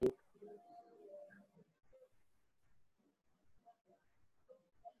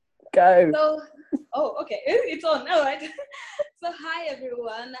Go. So, oh, okay, it's on. All right. So, hi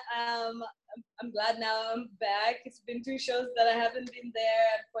everyone. I'm glad now I'm back. It's been 2 shows that I haven't been there,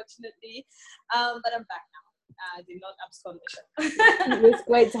 unfortunately, but I'm back now. I did not abscond the show. It's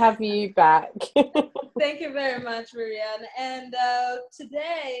great to have you back. Thank you very much, Marianne. And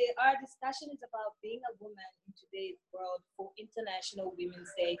today, our discussion is about being a woman in today's world for International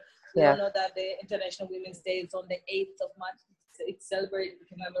Women's Day. We all know that the International Women's Day is on the 8th of March. It's celebrated,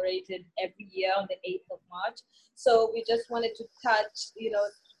 commemorated every year on the 8th of March. So we just wanted to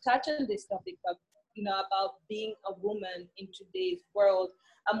touch on this topic of, about being a woman in today's world.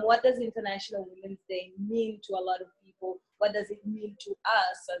 What does International Women's Day mean to a lot of people? What does it mean to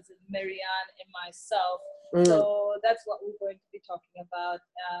us as Marianne and myself? So that's what we're going to be talking about.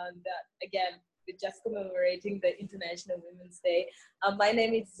 And again, we're just commemorating the International Women's Day. My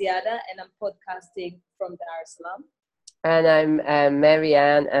name is Ziada, and I'm podcasting from Dar es Salaam. And I'm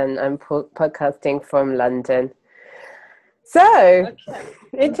Marianne, and I'm podcasting from London. So,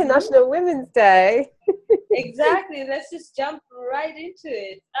 International Women's Day. Exactly. Let's just jump right into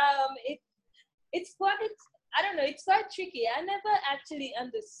it. It's quite tricky. I never actually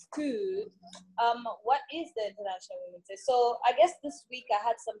understood what is the International Women's Day. So I guess this week I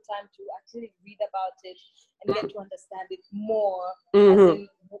had some time to actually read about it and get to understand it more. As in,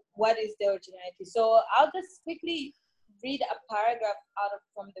 what is the originality? So I'll just quickly read a paragraph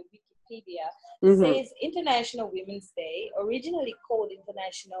from the Wikipedia. It says International Women's Day, originally called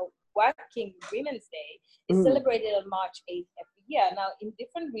International Working Women's Day, is celebrated on March 8th every year. Now, in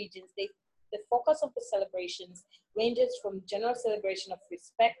different regions, the focus of the celebrations ranges from general celebration of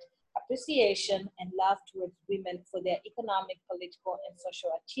respect, appreciation, and love towards women for their economic, political, and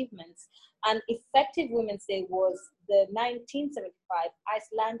social achievements. An effective Women's Day was the 1975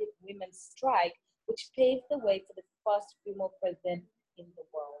 Icelandic women's strike, which paved the way for the first female president in the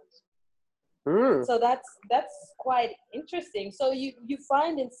world. So that's quite interesting. So you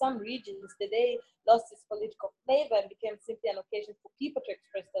find in some regions the day lost its political flavor and became simply an occasion for people to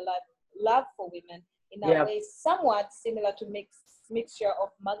express their love for women in a way somewhat similar to mixture of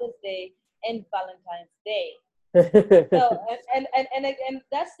Mother's Day and Valentine's Day. So and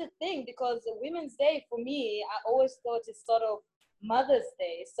that's the thing, because the Women's Day for me, I always thought it's sort of Mother's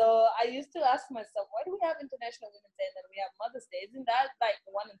Day. So I used to ask myself, why do we have International Women's Day and then we have Mother's Day? Isn't that like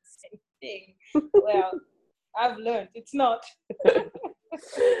one and the same thing? Well, I've learned it's not.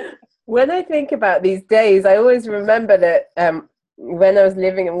 When I think about these days, I always remember that when I was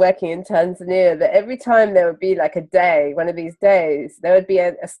living and working in Tanzania, that every time there would be like a day, one of these days, there would be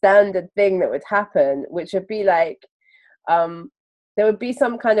a standard thing that would happen, which would be like there would be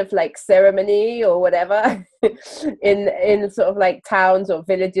some kind of like ceremony or whatever in sort of like towns or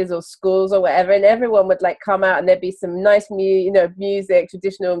villages or schools or whatever, and everyone would like come out and there'd be some nice music,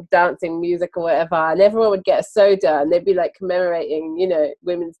 traditional dancing music or whatever, and everyone would get a soda and they'd be like commemorating,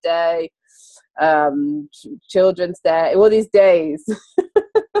 Women's Day, Children's Day, all these days.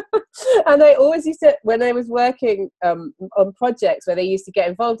 And I always used to, when I was working on projects where they used to get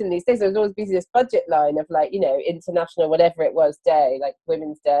involved in these days, there would always be this budget line of like, international whatever it was day, like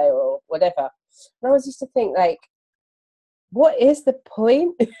Women's Day or whatever. And I always used to think like, what is the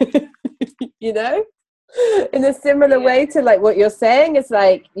point? In a similar way to like what you're saying, it's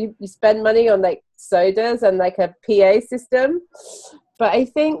like you spend money on like sodas and like a PA system. But I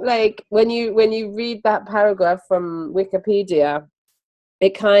think like when you read that paragraph from Wikipedia,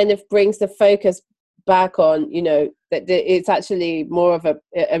 it kind of brings the focus back on, that it's actually more of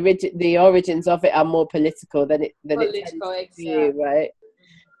the origins of it are more political than it tends to be, right?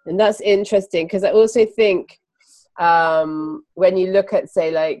 And that's interesting, because I also think when you look at,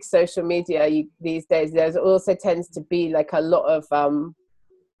 say, like social media these days, there's also tends to be like a lot of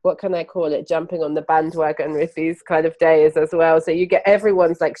what can I call it, jumping on the bandwagon with these kind of days as well. So you get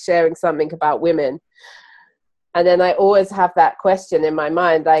everyone's like sharing something about women. And then I always have that question in my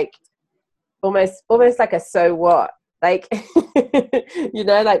mind, like almost like a so what? Like,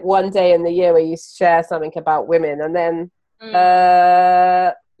 like one day in the year where you share something about women, and then,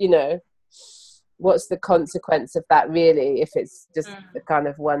 what's the consequence of that really, if it's just the kind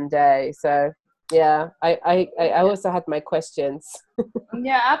of one day? So, yeah, I also had my questions.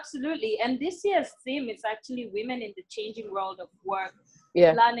 Yeah, absolutely. And this year's theme is actually Women in the Changing World of Work,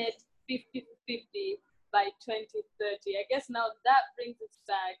 Planet 50/50. By 2030. I guess now that brings us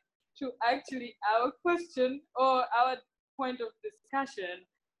back to actually our question or our point of discussion,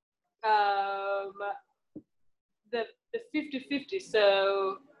 the 50/50.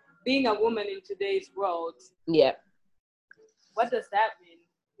 So being a woman in today's world. Yeah. What does that mean?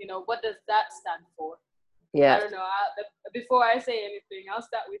 What does that stand for? Yeah. I don't know. Before I say anything, I'll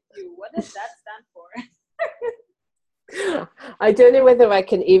start with you. What does that stand for? I don't know whether I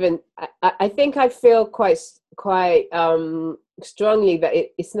can even. I think I feel quite strongly that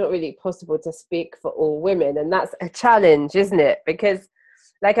it's not really possible to speak for all women, and that's a challenge, isn't it? Because,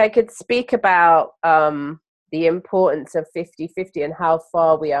 like, I could speak about the importance of 50-50 and how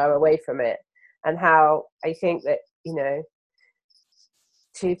far we are away from it, and how I think that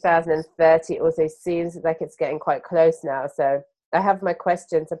 2030 also seems like it's getting quite close now. So I have my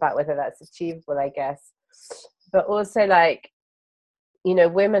questions about whether that's achievable, I guess. But also, like,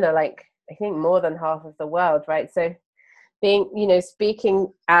 women are, like, I think more than half of the world, right? So being,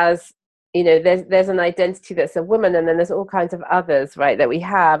 speaking as, there's an identity that's a woman, and then there's all kinds of others, right, that we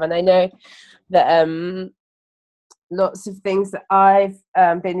have. And I know that lots of things that I've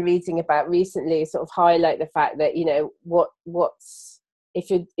been reading about recently sort of highlight the fact that, what's if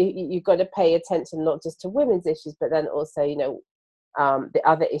you've got to pay attention not just to women's issues, but then also, the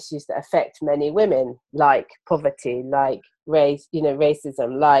other issues that affect many women, like poverty, like race,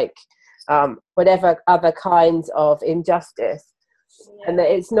 racism, like whatever other kinds of injustice. Yeah. And that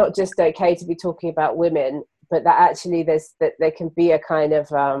it's not just okay to be talking about women, but that actually there can be a kind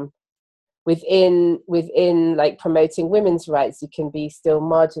of within like promoting women's rights, you can be still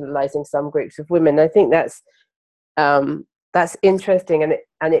marginalizing some groups of women. I think that's interesting, and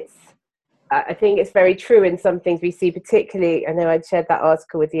it's I think it's very true in some things we see, particularly. I know I'd shared that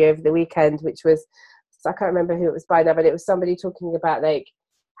article with you over the weekend, which was, I can't remember who it was by now, but it was somebody talking about like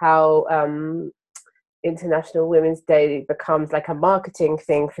how International Women's Day becomes like a marketing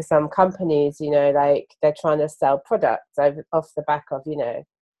thing for some companies, like they're trying to sell products off the back of,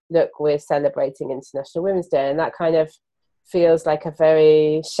 look, we're celebrating International Women's Day. And that kind of feels like a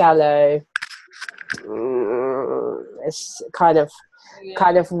very shallow kind of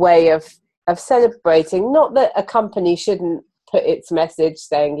way of celebrating. Not that a company shouldn't put its message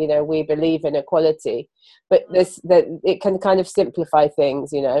saying, we believe in equality, but that it can kind of simplify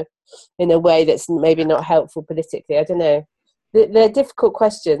things, in a way that's maybe not helpful politically. I don't know. They're difficult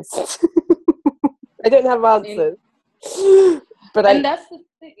questions. I don't have answers. But that's the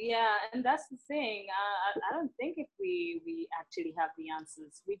thing. Yeah, and that's the thing. I don't think if we actually have the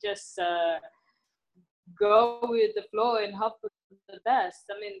answers. We just go with the flow and hope for the best.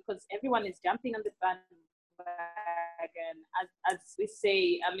 I mean, because everyone is jumping on the bandwagon, as we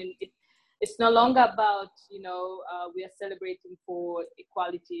say. I mean, it's no longer about, we are celebrating for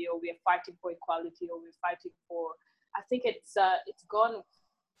equality, or we are fighting for equality, or we're fighting for. I think it's gone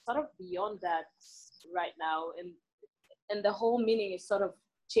sort of beyond that right now, and the whole meaning is sort of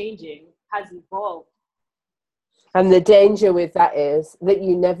changing, has evolved. And the danger with that is that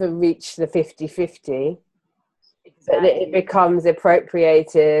you never reach the 50-50. Exactly. That it becomes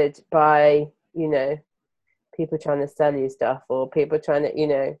appropriated by, people trying to sell you stuff, or people trying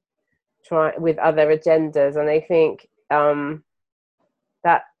to, try with other agendas. And I think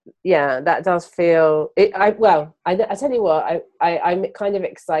that does feel it. I tell you what, I'm kind of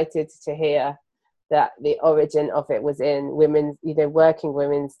excited to hear that the origin of it was in women's, working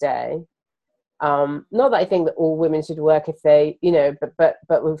Women's Day. Not that I think that all women should work if they, but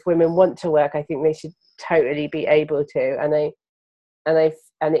if women want to work, I think they should totally be able to. And it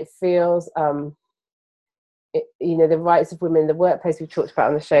feels, the rights of women in the workplace we've talked about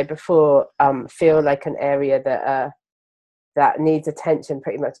on the show before, feel like an area that needs attention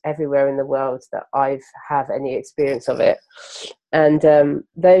pretty much everywhere in the world that I've have any experience of it. And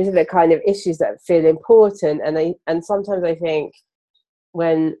those are the kind of issues that feel important. And sometimes I think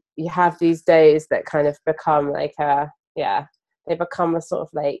when you have these days that kind of become like they become a sort of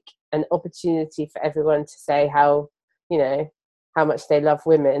like an opportunity for everyone to say how much they love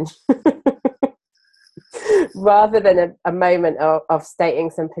women, rather than a moment of stating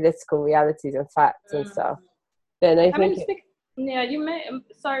some political realities and facts and stuff. Then I think you make a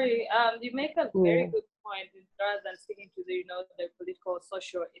very good point, rather than speaking to the the political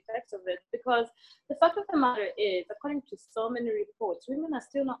social effects of it, because the fact of the matter is, according to so many reports, women are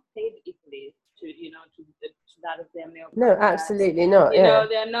still not paid equally to that of their male counterparts. No, absolutely not.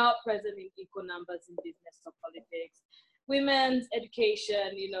 They're not present in equal numbers in business or politics. Women's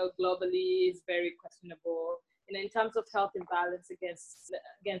education, globally is very questionable. In terms of health imbalance against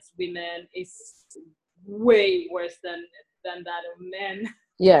women, is way worse than that of men.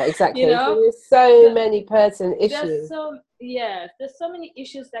 Yeah, exactly. There's so many pertinent issues. There's so many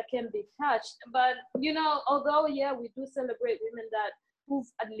issues that can be touched. But although we do celebrate women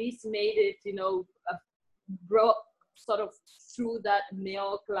who've at least made it, brought sort of through that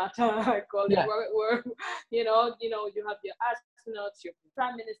male clutter, I call it, where you have your astronauts, you have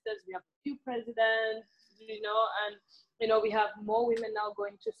prime ministers, we have a few presidents, and we have more women now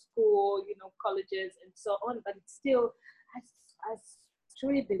going to school, colleges and so on. But it's still, I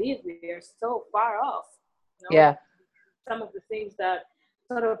truly believe we are so far off. Yeah. Some of the things that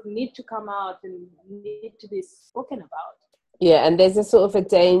sort of need to come out and need to be spoken about. Yeah, and there's a sort of a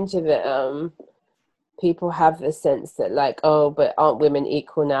danger that people have the sense that like, oh, but aren't women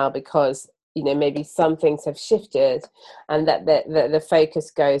equal now because maybe some things have shifted, and that the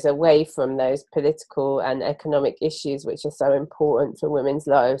focus goes away from those political and economic issues which are so important for women's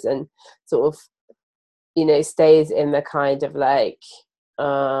lives, and sort of stays in the kind of like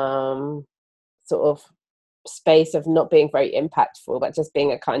sort of space of not being very impactful, but just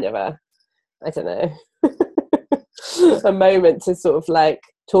being a kind of a, I don't know, a moment to sort of like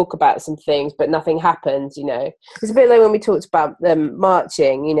talk about some things, but nothing happens. It's a bit like when we talked about them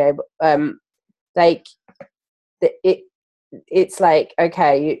marching, like it's like,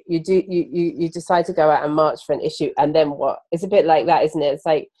 okay, you decide to go out and march for an issue, and then what? It's a bit like that, isn't it? It's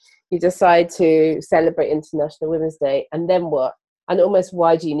like you decide to celebrate International Women's Day, and then what? And almost,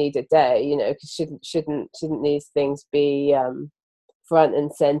 why do you need a day? Because shouldn't these things be front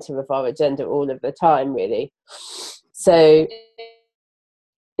and center of our agenda all of the time, really? So,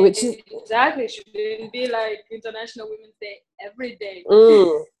 which is exactly, shouldn't be like International Women's Day every day.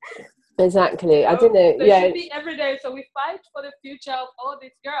 Exactly. I don't know. So it should be every day. So we fight for the future of all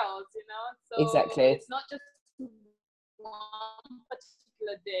these girls, So exactly. It's not just one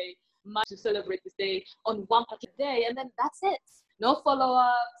particular day, to celebrate this day on one particular day, and then that's it. No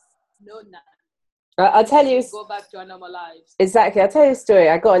follow-ups, no nothing. I'll tell you. Go back to our normal lives. Exactly. I'll tell you a story.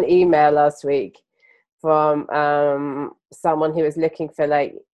 I got an email last week from someone who was looking for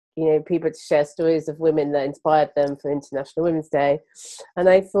people to share stories of women that inspired them for International Women's Day, and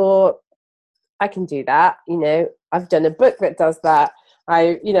I thought, I can do that. I've done a book that does that.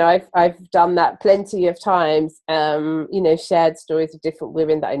 I've done that plenty of times. Shared stories of different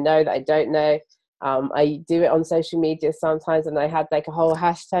women that I know, that I don't know. I do it on social media sometimes, and I had like a whole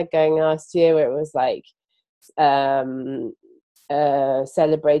hashtag going last year where it was like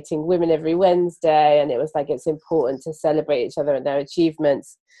celebrating women every Wednesday, and it was like, it's important to celebrate each other and their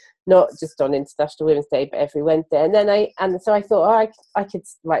achievements, not just on International Women's Day, but every Wednesday. And so I thought, I could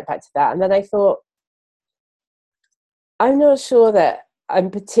write back to that. And then I thought, I'm not sure that I'm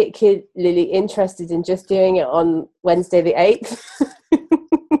particularly interested in just doing it on Wednesday the 8th,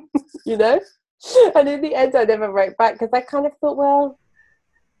 And in the end, I never wrote back, because I kind of thought, well,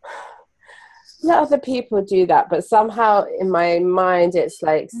 let other people do that. But somehow in my mind, it's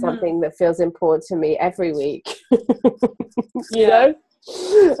like something that feels important to me every week, you know?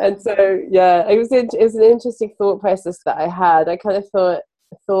 And so, yeah, it was an interesting thought process that I had. I kind of thought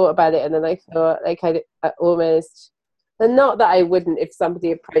about it, and then I thought, like, I almost, and not that I wouldn't if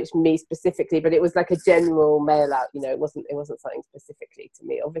somebody approached me specifically, but it was like a general mail out, it wasn't something specifically to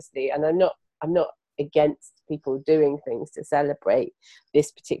me, obviously. And I'm not against people doing things to celebrate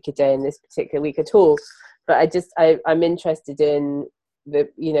this particular day and this particular week at all, but I'm interested in the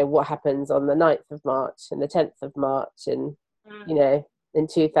what happens on the 9th of March and the 10th of March, and in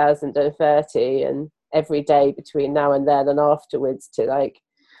 2030, and every day between now and then and afterwards, to like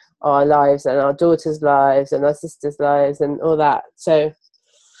our lives and our daughters' lives and our sisters' lives and all that. So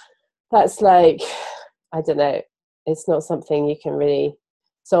that's like, I don't know, it's not something you can really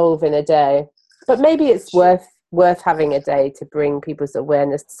solve in a day, but maybe it's worth having a day to bring people's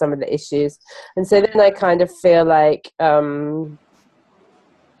awareness to some of the issues. And so then I kind of feel like you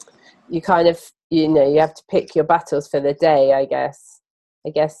kind of, you have to pick your battles for the day, I guess.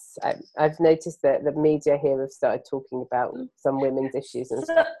 I've noticed that the media here have started talking about some women's issues and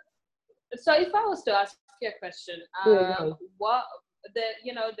stuff. So if I was to ask you a question, what the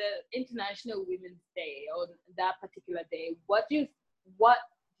International Women's Day, or that particular day, what do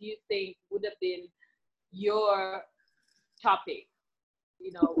you think would have been your topic,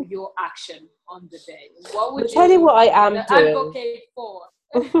 your action on the day? What would I'll tell you what I am doing. Advocate for?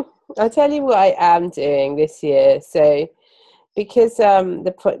 I'll tell you what I am doing this year. So, because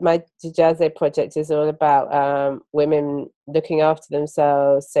my Jijaze project is all about women looking after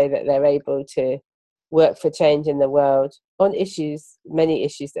themselves so that they're able to work for change in the world on many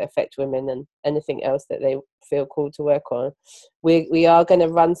issues that affect women and anything else that they feel called to work on. We are going to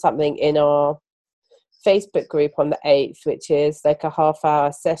run something in our Facebook group on the 8th, which is like a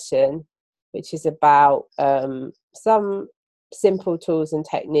half-hour session, which is about some simple tools and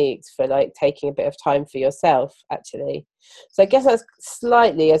techniques for like taking a bit of time for yourself, actually. So I guess that's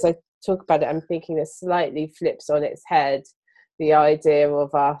slightly, as I talk about it, I'm thinking that slightly flips on its head the idea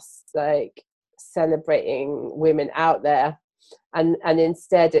of us like celebrating women out there, and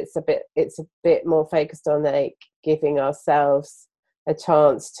instead it's a bit more focused on like giving ourselves a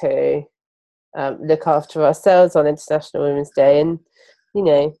chance to look after ourselves on International Women's Day. And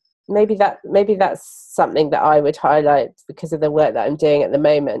maybe that's something that I would highlight because of the work that I'm doing at the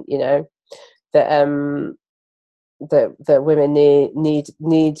moment, that that women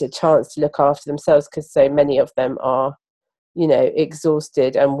need a chance to look after themselves, because so many of them are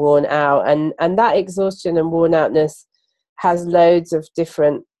exhausted and worn out, and that exhaustion and worn outness has loads of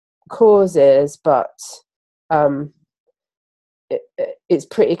different causes, but it's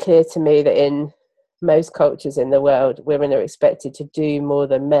pretty clear to me that in most cultures in the world, women are expected to do more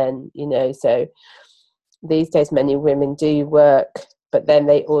than men, so these days many women do work, but then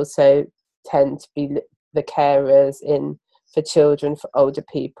they also tend to be the carers for children, for older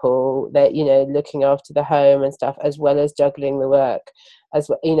people. They're looking after the home and stuff, as well as juggling the work, as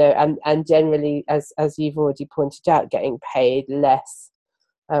well, and generally, as you've already pointed out, getting paid less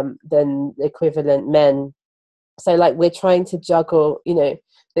than equivalent men. So like we're trying to juggle,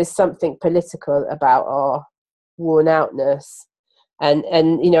 there's something political about our worn outness, and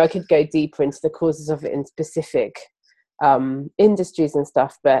I could go deeper into the causes of it in specific industries and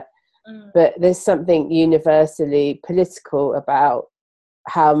stuff, but there's something universally political about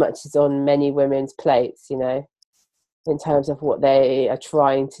how much is on many women's plates, in terms of what they are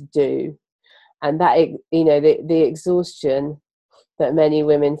trying to do, and that the exhaustion that many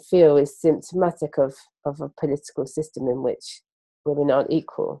women feel is symptomatic of a political system in which women aren't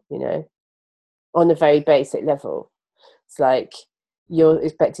equal, on a very basic level. It's like you're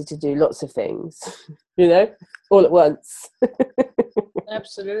expected to do lots of things, all at once.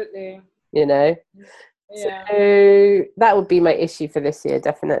 Absolutely. Yeah. So that would be my issue for this year,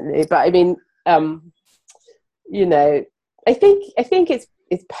 definitely. But I mean, I think it's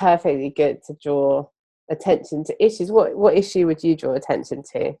perfectly good to draw attention to issues. What issue would you draw attention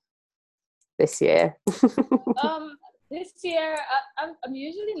to this year? This year I'm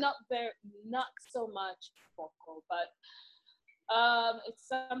usually not so much vocal, but it's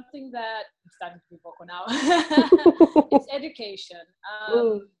something that I'm starting to be vocal now. It's education.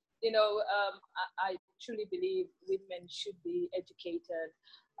 I truly believe women should be educated.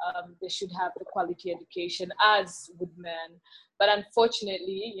 They should have the quality education as would men, but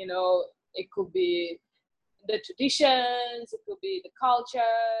unfortunately, it could be the traditions, it could be the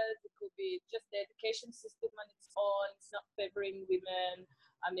cultures, it could be just the education system on its own. It's not favoring women.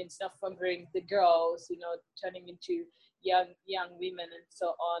 It's not favoring the girls, turning into young women and so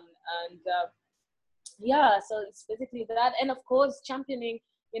on. And so it's basically that. And of course, championing,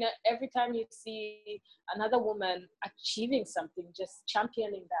 every time you see another woman achieving something, just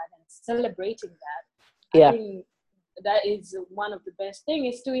championing that and celebrating that. Yeah. I think that is one of the best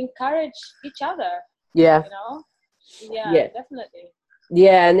things, is to encourage each other. Yeah. Yeah, definitely.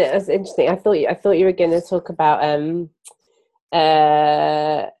 Yeah, and it was interesting. I thought you were going to talk about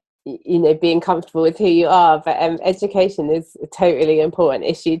being comfortable with who you are, but education is a totally important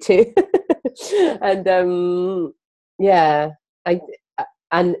issue too. And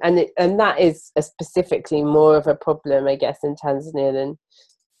and that is specifically more of a problem, I guess, in Tanzania than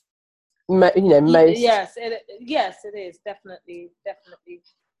most. Yes, it is definitely.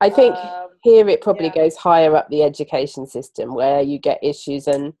 I think here it probably goes higher up the education system, where you get issues.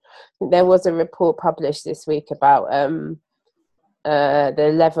 And there was a report published this week about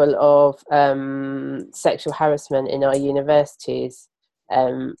the level of sexual harassment in our universities,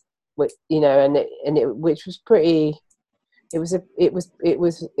 which which was pretty. It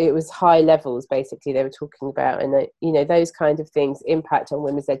was high levels, basically, they were talking about, and those kind of things impact on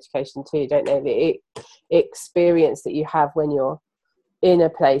women's education too, don't they? The experience that you have when you're in a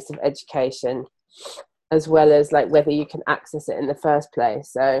place of education, as well as like whether you can access it in the first place.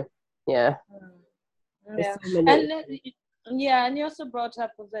 So and you also brought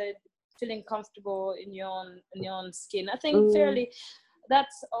up the feeling comfortable in your own skin. I think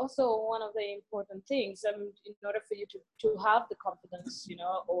that's also one of the important things. In order for you to have the confidence,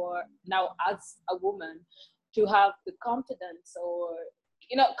 or now as a woman, to have the confidence, or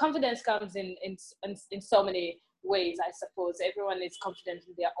confidence comes in so many ways, I suppose. Everyone is confident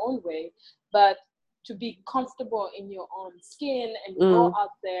in their own way, but to be comfortable in your own skin and go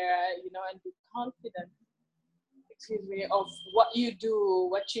out there, and be confident, of what you do,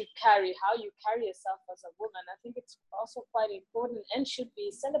 what you carry, how you carry yourself as a woman. I think it's also quite important and should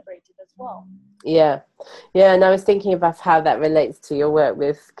be celebrated as well. Yeah, and I was thinking about how that relates to your work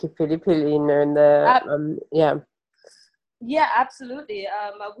with Kipilipili and the Yeah, absolutely.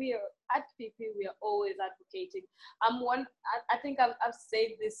 We are at PP. We are always advocating. I think I've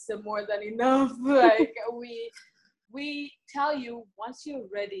said this more than enough. Like we tell you once you're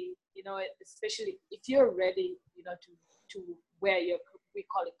ready, especially if you're ready, to wear your, we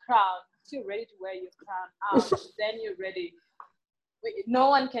call it crown. If you're ready to wear your crown out, then you're ready. No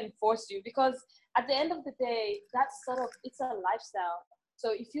one can force you, because at the end of the day, that's sort of, it's a lifestyle.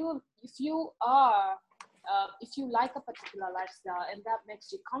 So if you like a particular lifestyle and that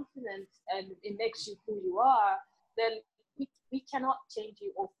makes you confident and it makes you who you are, then we cannot change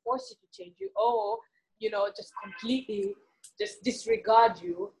you or force you to change you, or just completely just disregard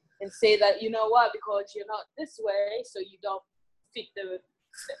you and say that, because you're not this way, so you don't fit the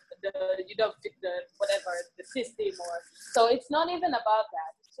whatever the system, or so it's not even about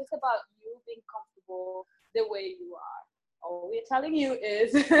that. It's just about you being comfortable the way you are. All we're telling you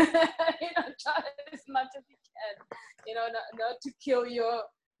is try as much as you can, not to kill your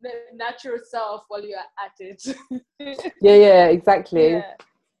natural self while you're at it. yeah, exactly.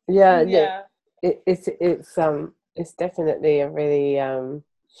 Yeah. It's definitely a really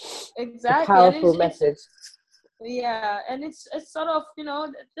Exactly. a powerful message. And it's sort of,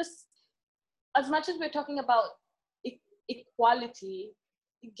 just as much as we're talking about equality,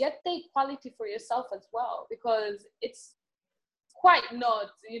 get the equality for yourself as well, because it's quite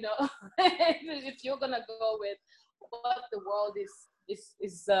not, if you're gonna go with what the world is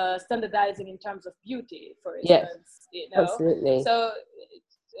standardizing in terms of beauty, for instance. Absolutely. So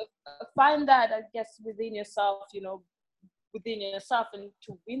find that, I guess, within yourself, and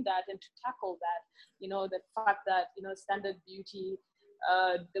to win that and to tackle that, the fact that, standard beauty,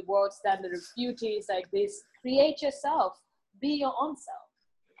 the world standard of beauty is like this. Create yourself, be your own self,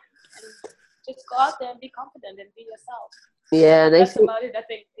 and just go out there and be confident and be yourself. Yeah, that's about it. I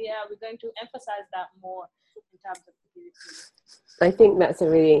think, we're going to emphasize that more in terms of beauty. I think that's a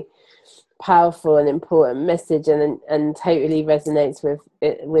really powerful and important message, and totally resonates with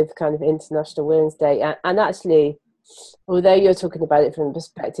kind of International Women's Day. And actually, although you're talking about it from the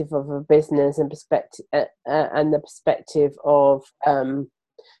perspective of a business and the perspective of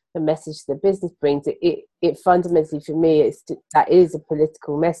the message the business brings, it fundamentally, for me, that is a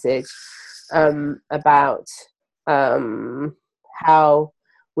political message about how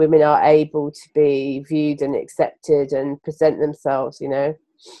women are able to be viewed and accepted and present themselves,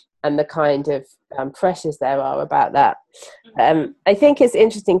 and the kind of pressures there are about that. I think it's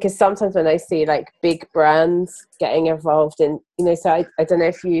interesting because sometimes when I see like big brands getting involved in, so I don't know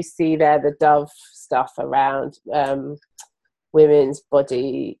if you see there the Dove stuff around women's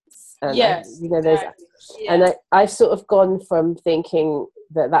bodies. And and I've sort of gone from thinking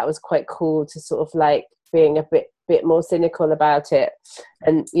that was quite cool to sort of like being a bit more cynical about it,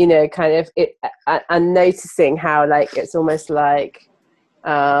 and kind of it, and noticing how like it's almost like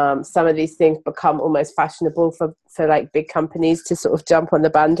some of these things become almost fashionable for like big companies to sort of jump on the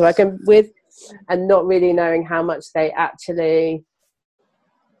bandwagon with, and not really knowing how much they actually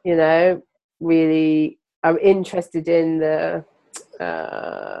really are interested in the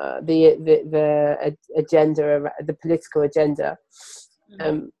agenda, the political agenda.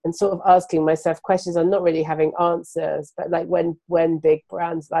 And sort of asking myself questions. I'm not really having answers, but like when big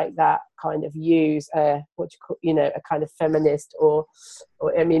brands like that kind of use a kind of feminist or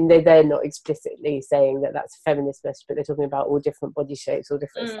I mean they're not explicitly saying that that's a feminist message, but they're talking about all different body shapes, all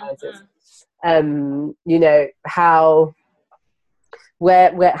different sizes. How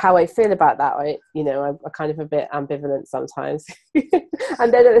I feel about that, I'm kind of a bit ambivalent sometimes.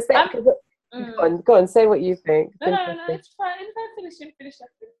 And then at the same Go on, say what you think. No, it's fine. Finish.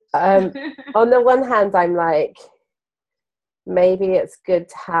 On the one hand, I'm like, maybe it's good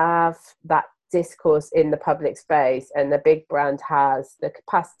to have that discourse in the public space, and the big brand has the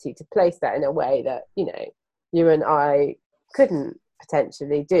capacity to place that in a way that, you and I couldn't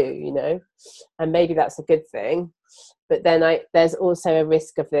potentially do, and maybe that's a good thing. But then there's also a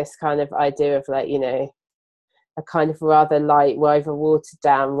risk of this kind of idea of like, a kind of rather light, rather watered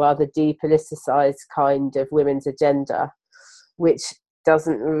down, rather depoliticized kind of women's agenda, which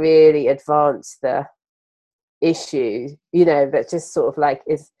doesn't really advance the issue, that just sort of like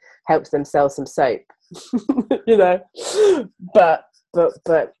helps them sell some soap, but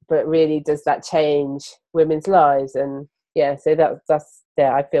really, does that change women's lives? And so that's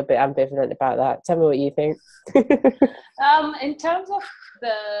I feel a bit ambivalent about that. Tell me what you think. In terms of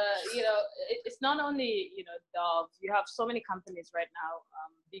the, it's not only, Dove. You have so many companies right now,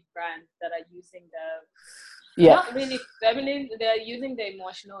 big brands that are using not really feminine, they're using the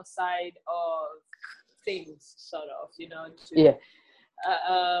emotional side of things, sort of,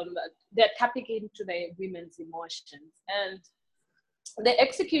 they're tapping into the women's emotions, and the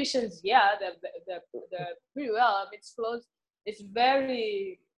executions, they're pretty well. It's close. It's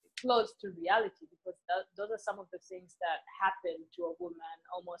very close to reality, because those are some of the things that happen to a woman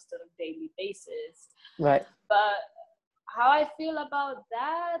almost on a daily basis. Right. But how I feel about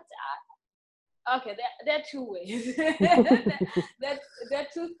that, okay, there are two ways. there are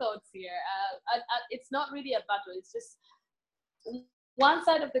two thoughts here. It's not really a battle. It's just one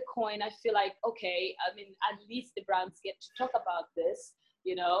side of the coin. I feel like, okay, I mean, at least the brands get to talk about this.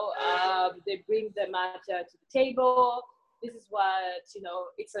 You know, they bring the matter to the table. This is what, you know,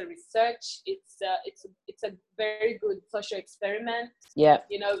 it's a research. It's a very good social experiment. Yeah.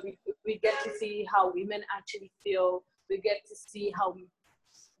 You know, we get to see how women actually feel. We get to see how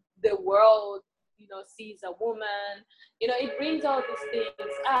the world, you know, sees a woman. You know, it brings all these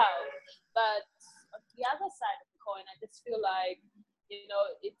things out. But on the other side of the coin, I just feel like, you know,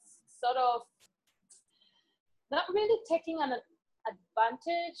 it's sort of not really taking an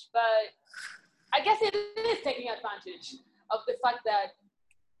advantage, but I guess it is taking advantage of the fact that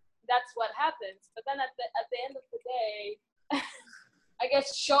that's what happens. But then at the end of the day, I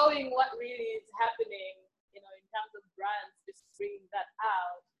guess showing what really is happening, you know, in terms of brands, just bringing that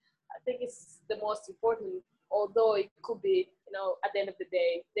out, I think it's the most important. Although it could be, you know, at the end of the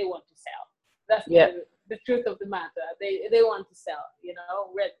day, they want to sell. That's the truth of the matter. They want to sell, you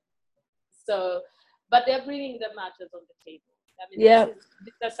know. So, but they're bringing the matters on the table. I mean,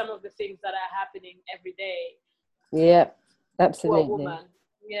 these are some of the things that are happening every day. Yeah, absolutely. To a woman.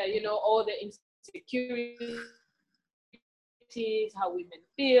 Yeah, you know, all the insecurities, how women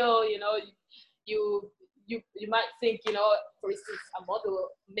feel. You know, you might think, you know, for instance, a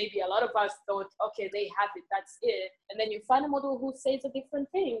model. Maybe a lot of us thought, okay, they have it, that's it, and then you find a model who says a different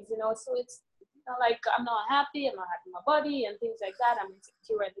things. You know, so it's, you know, like, I'm not happy in my body and things like that. I'm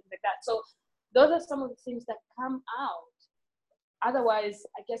insecure and things like that. So those are some of the things that come out. Otherwise,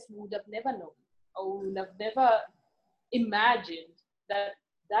 I guess we would have never known, or we would have never imagined that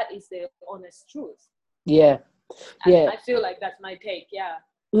that is the honest truth. Yeah. And I feel like that's my take. Yeah.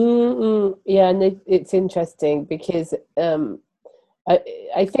 Yeah, and it's interesting because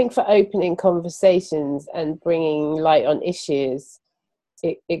I think for opening conversations and bringing light on issues,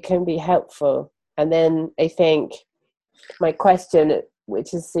 it can be helpful. And then I think my question, which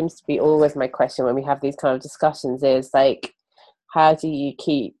seems to be always my question when we have these kind of discussions, is like, how do you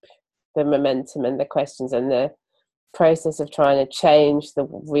keep the momentum and the questions and the process of trying to change the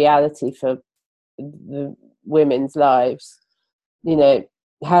reality for the women's lives? You know,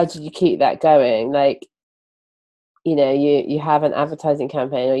 how do you keep that going? Like, you know, you have an advertising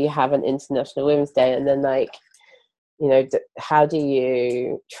campaign, or you have an International Women's Day, and then, like, you know, how do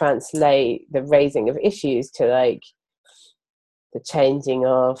you translate the raising of issues to, like, the changing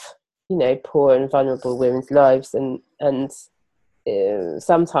of, you know, poor and vulnerable women's lives? And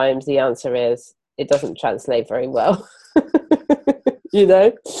sometimes the answer is it doesn't translate very well. You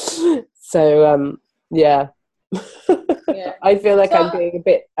know, so yeah. I feel like I'm being a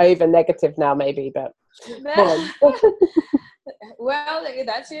bit over negative now, maybe, but well,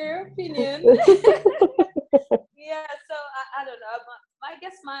 that's your opinion. Yeah, so I don't know. I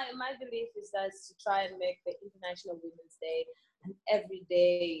guess my belief is that to try and make the International Women's Day an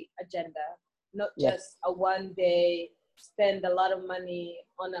everyday agenda, not just a one day, spend a lot of money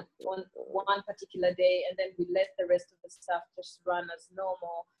on one particular day, and then we let the rest of the stuff just run as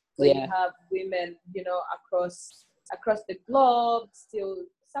normal. So you have women, you know, across the globe still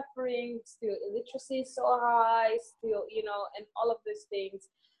suffering, still illiteracy is so high, still, you know, and all of these things.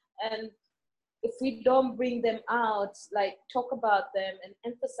 And if we don't bring them out, like talk about them and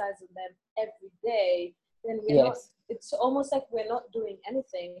emphasize on them every day, then we're not, it's almost like we're not doing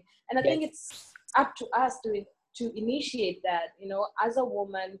anything. And I think it's up to us to initiate that, you know, as a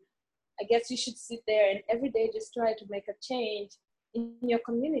woman. I guess you should sit there and every day just try to make a change in your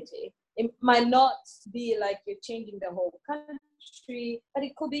community. It might not be like you're changing the whole country, but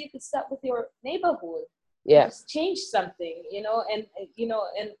it could be you could start with your neighborhood. Just change something, you know, and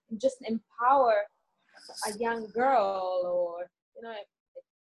just empower a young girl, or, you know,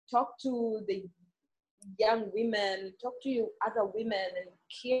 talk to the young women, talk to you other women, and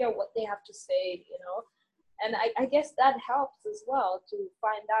hear what they have to say, you know. And I guess that helps as well to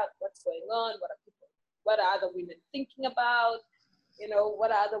find out what's going on, what are other women thinking about, you know,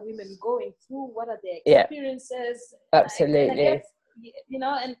 what are other women going through, what are their experiences. Absolutely. And I guess, you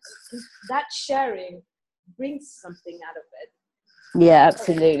know, and that sharing brings something out of it. Yeah,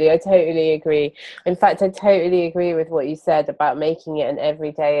 absolutely. I totally agree. In fact, I totally agree with what you said about making it an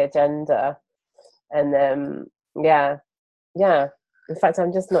everyday agenda. And in fact,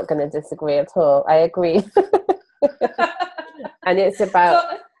 I'm just not going to disagree at all. I agree. And it's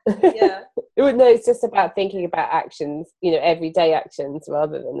about No, it's just about thinking about actions, everyday actions,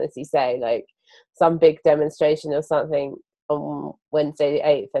 rather than, as you say, like some big demonstration or something on Wednesday the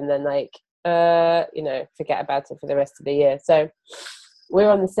 8th, and then forget about it for the rest of the year. So we're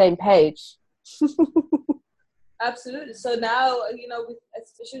on the same page. Absolutely. So now,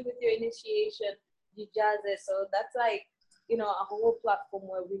 especially with your initiation, Jijaze, so that's like, a whole platform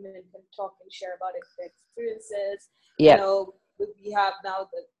where women can talk and share about their experiences. Yeah. We have now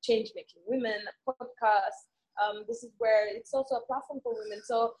the Change Making Women podcast. This is where it's also a platform for women.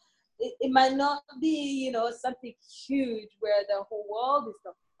 So it might not be, something huge where the whole world is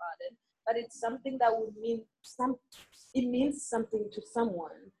talking about it, but it's something that would it means something to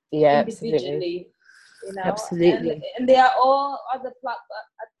someone individually. Absolutely. Absolutely. And there are all other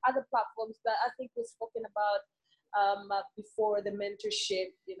platforms that I think we've spoken about before, the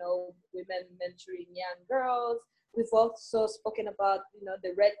mentorship, women mentoring young girls. We've also spoken about,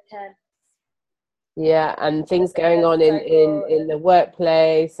 the Red Tent. Yeah, and things going on in the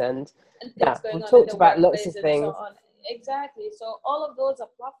workplace, and we've talked about lots of things. So on. Exactly. So all of those are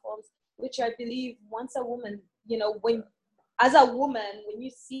platforms which I believe once a woman, when you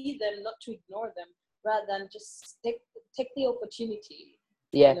see them, not to ignore them, rather than just take the opportunity,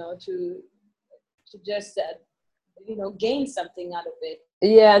 to just gain something out of it.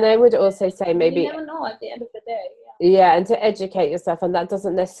 Yeah, and I would also say maybe you never know at the end of the day. Yeah, and to educate yourself, and that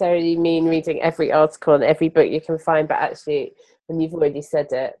doesn't necessarily mean reading every article and every book you can find, but actually, and you've already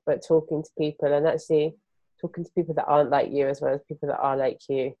said it, but talking to people, and actually talking to people that aren't like you as well as people that are like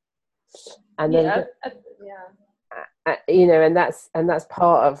you, and then and that's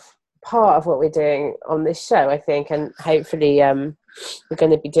part of what we're doing on this show, I think, and hopefully we're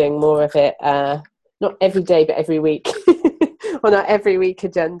going to be doing more of it, not every day but every week on our every week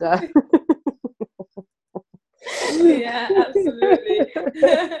agenda. Yeah, absolutely.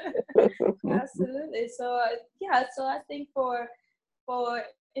 Absolutely. So I think for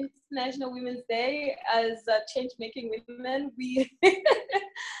International Women's Day, as Change Making Women,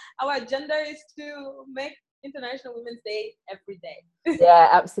 our agenda is to make International Women's Day every day. Yeah,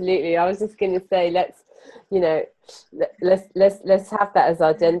 absolutely. I was just going to say, let's have that as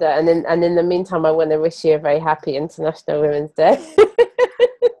our agenda, and in the meantime, I want to wish you a very happy International Women's Day.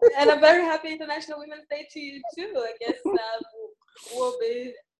 And a very happy International Women's Day to you too. I guess we'll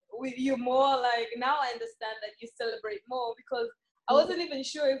be with you more. Like, now I understand that you celebrate more, because I wasn't even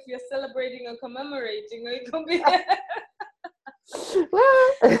sure if you're celebrating or commemorating, or it could be. So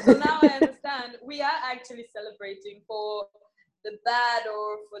now I understand we are actually celebrating for the bad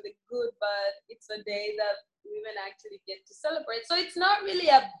or for the good, but it's a day that women actually get to celebrate. So it's not really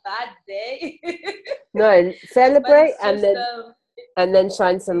a bad day. No, celebrate and then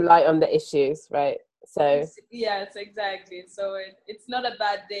shine some light on the issues, right? So yes, exactly. So it's not a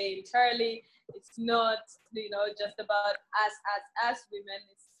bad day entirely. It's not, just about us women.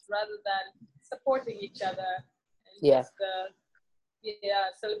 It's rather than supporting each other and just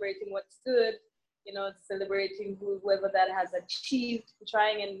celebrating what's good, celebrating whoever that has achieved,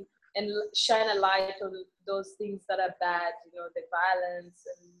 trying and shine a light on those things that are bad, the violence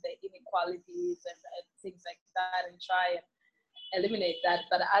and the inequalities and things like that, and try and eliminate that.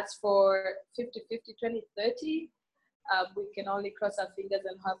 But as for 50-50, 20-30, we can only cross our fingers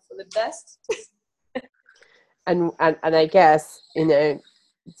and hope for the best. and I guess, in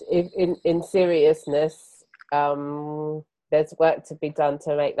seriousness, there's work to be done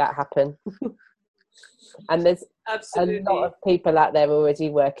to make that happen. And there's Absolutely a lot of people out there already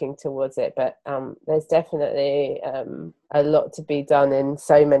working towards it, but there's definitely a lot to be done in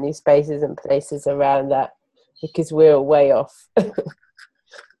so many spaces and places around that, because we're way off.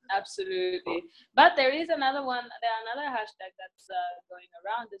 Absolutely. But there is another hashtag that's going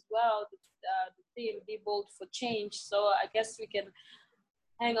around as well, the theme, Be Bold for Change. So I guess we can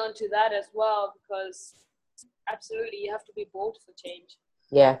hang on to that as well, because absolutely you have to be bold for change.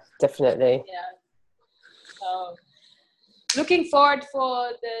 Yeah, definitely. Yeah. So looking forward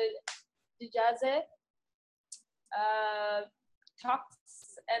for the Jijaze talks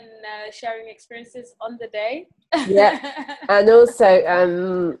and sharing experiences on the day. Yeah, and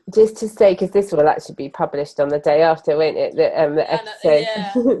also just to say, because this will actually be published on the day after, won't it? The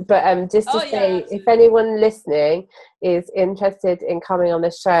episode. But just to say, if anyone listening is interested in coming on the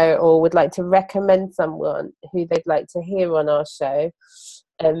show, or would like to recommend someone who they'd like to hear on our show,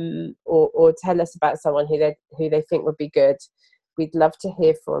 or tell us about someone who they think would be good, we'd love to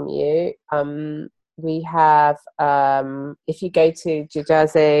hear from you. We have, if you go to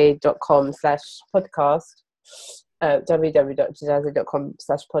jijaze.com/podcast,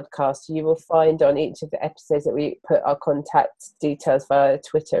 www.jazzy.com/podcast, you will find on each of the episodes that we put our contact details via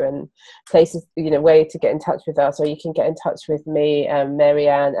Twitter and places, way to get in touch with us, or you can get in touch with me,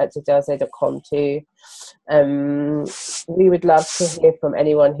 Marianne at jazzy.com too. We would love to hear from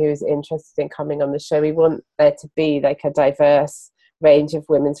anyone who's interested in coming on the show. We want there to be like a diverse range of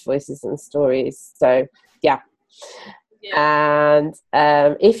women's voices and stories. So yeah. And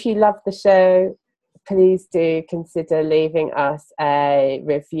if you love the show, please do consider leaving us a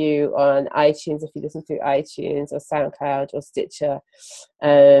review on iTunes, if you listen through iTunes or SoundCloud or Stitcher,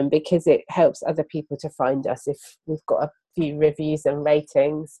 because it helps other people to find us if we've got a few reviews and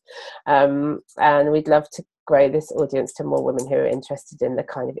ratings. And we'd love to grow this audience to more women who are interested in the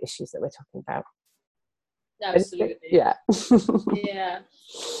kind of issues that we're talking about. Absolutely. Yeah. Yeah.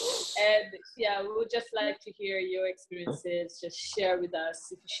 And yeah, we would just like to hear your experiences. Just share with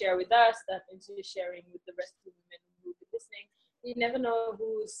us. If you share with us, that means you're sharing with the rest of the women who will be listening. You never know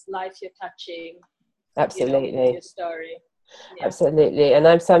whose life you're touching. Absolutely. With your story. Yeah. Absolutely. And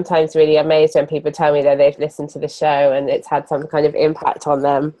I'm sometimes really amazed when people tell me that they've listened to the show and it's had some kind of impact on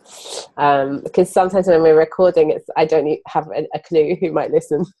them. Because sometimes when we're recording, I don't have a clue who might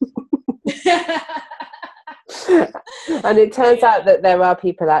listen. And it turns out that there are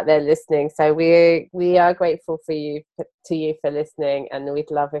people out there listening, so we are grateful to you for listening, and we'd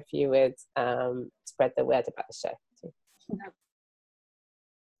love if you would spread the word about the show too.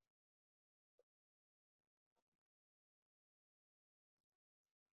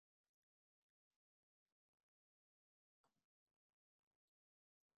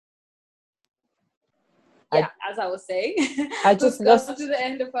 Yeah, as I was saying, I just we've lost come to the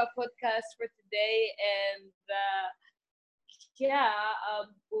end of our podcast for today, and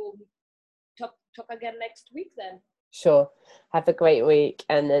we'll talk again next week then. Sure. Have a great week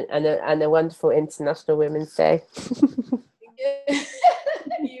and a wonderful International Women's Day.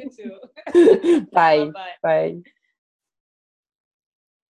 You too. Bye. Bye. Bye.